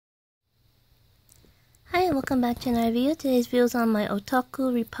Hi and welcome back to another video. Today's video is on my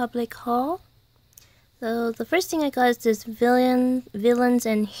Otaku Republic haul. So the first thing I got is this Villains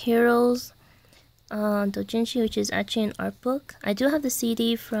and Heroes Doujinshi, which is actually an art book. I do have the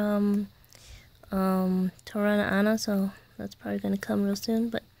CD from Torana Anna, so that's probably going to come real soon.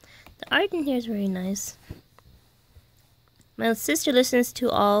 But the art in here is very nice. My sister listens to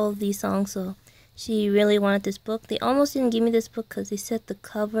all of these songs, so she really wanted this book. They almost didn't give me this book because they said the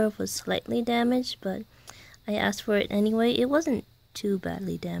cover was slightly damaged, but I asked for it anyway. It wasn't too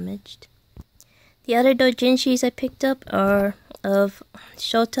badly damaged. The other doujinshis I picked up are of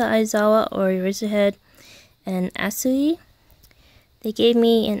Shouta Aizawa or Eraserhead and Asui. They gave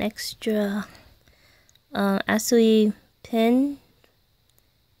me an extra Asui pin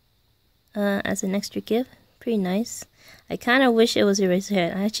as an extra gift. Pretty nice. I kind of wish it was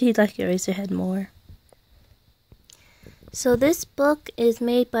Eraserhead. I actually like Eraserhead more. So this book is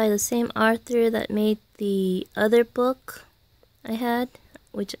made by the same author that made the other book I had,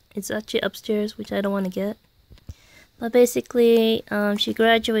 which is actually upstairs, which I don't want to get. But basically, she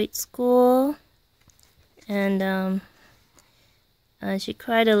graduates school, and she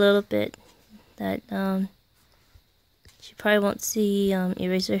cried a little bit that she probably won't see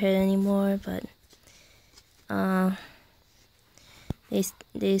Eraserhead anymore, but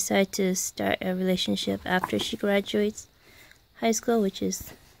they decide to start a relationship after she graduates high school, which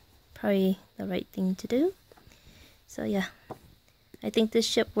is probably the right thing to do. So yeah, I think this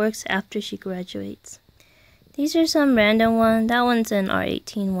ship works after she graduates. These are some random ones. That one's an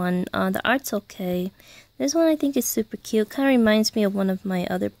R18 one. The art's okay. This one I think is super cute. Kind of reminds me of one of my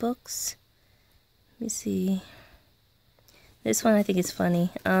other books. Let me see. This one I think is funny.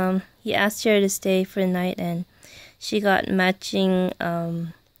 He asked her to stay for the night, and she got matching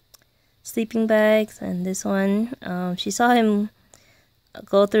sleeping bags. And this one, she saw him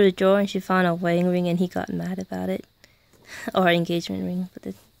go through the drawer and she found a wedding ring, and he got mad about it, or engagement ring.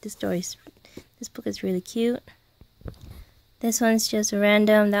 But this book is really cute. This one's just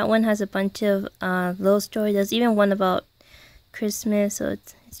random. That one has a bunch of little stories. There's even one about Christmas, so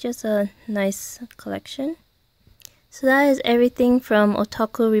it's just a nice collection. So that is everything from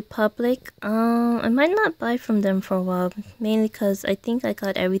Otaku Republic. I might not buy from them for a while, mainly because I think I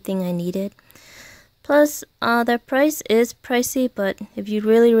got everything I needed. Plus, their price is pricey, but if you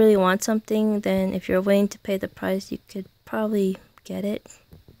really want something, then if you're willing to pay the price, you could probably get it.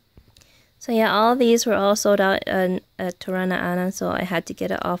 So yeah, all these were all sold out at Torana Anna, so I had to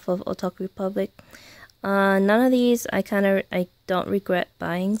get it off of Otaku Republic. None of these I don't regret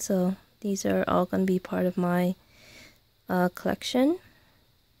buying, so these are all going to be part of my collection.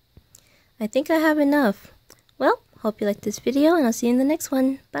 I think I have enough. Well, hope you liked this video, and I'll see you in the next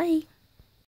one. Bye!